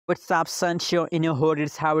What's up, Sanshu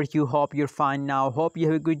inu? How are you? Hope you're fine now. Hope you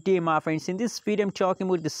have a good day, my friends. In this video, I'm talking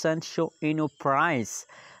about the Sanshu inu price.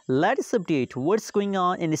 Let's update what's going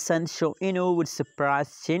on in the Sanshu inu. What's the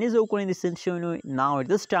price changes occurring in the Sanshu inu now at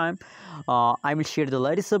this time. I will share the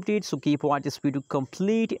latest update, so keep watching this video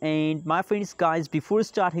complete. And my friends, guys, before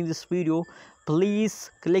starting this video,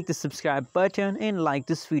 please click the subscribe button and like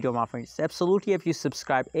this video, my friends. Absolutely, if you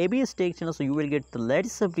subscribe ABS Tech channel, so you will get the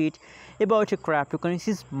latest update about a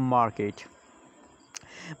cryptocurrencies market.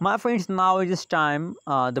 My friends, now at this time,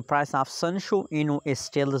 the price of Sanshu inu is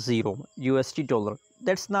still zero USD dollar.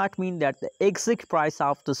 That's not mean that the exact price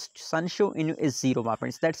of the Sanshu inu is zero, my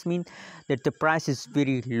friends. That's mean that the price is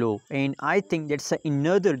very low, and I think that's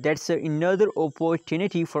another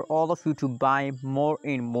opportunity for all of you to buy more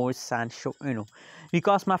and more Sanshu inu,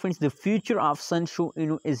 because my friends, the future of Sanshu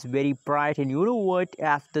inu is very bright. And you know what?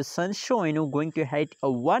 After Sanshu inu going to hit a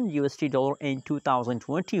 $1 USD dollar in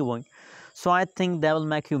 2021. So I think that will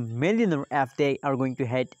make you millionaire if they are going to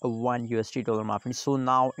hit a $1 USD dollar, my friends. So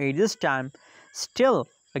now at this time, still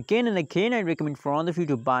again and again, I recommend for all of you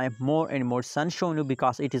to buy more and more Sanshu inu,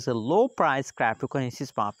 because it is a low price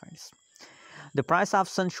cryptocurrencies, my friends. The price of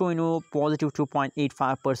Sanshu inu positive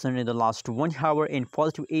 2.85% in the last 1 hour and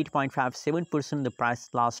positive 8.57% the price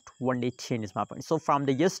last 1 day changes, my friends. So from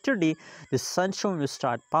the yesterday, the Sanshu inu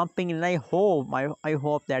start pumping, and I hope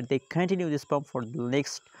that they continue this pump for the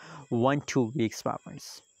next 1-2 weeks, my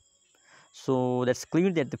friends. So that's clear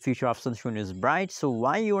that the future of Sanshu inu is bright. So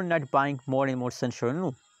why you are not buying more and more Sanshu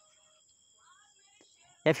inu?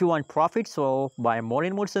 If you want profit, so buy more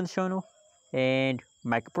and more Sanshu inu and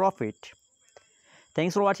make profit.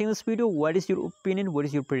 Thanks for watching this video. What is your opinion? What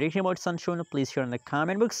is your prediction about Sanshu inu? Please share in the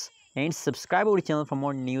comment box and subscribe our channel for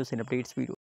more news and updates videos.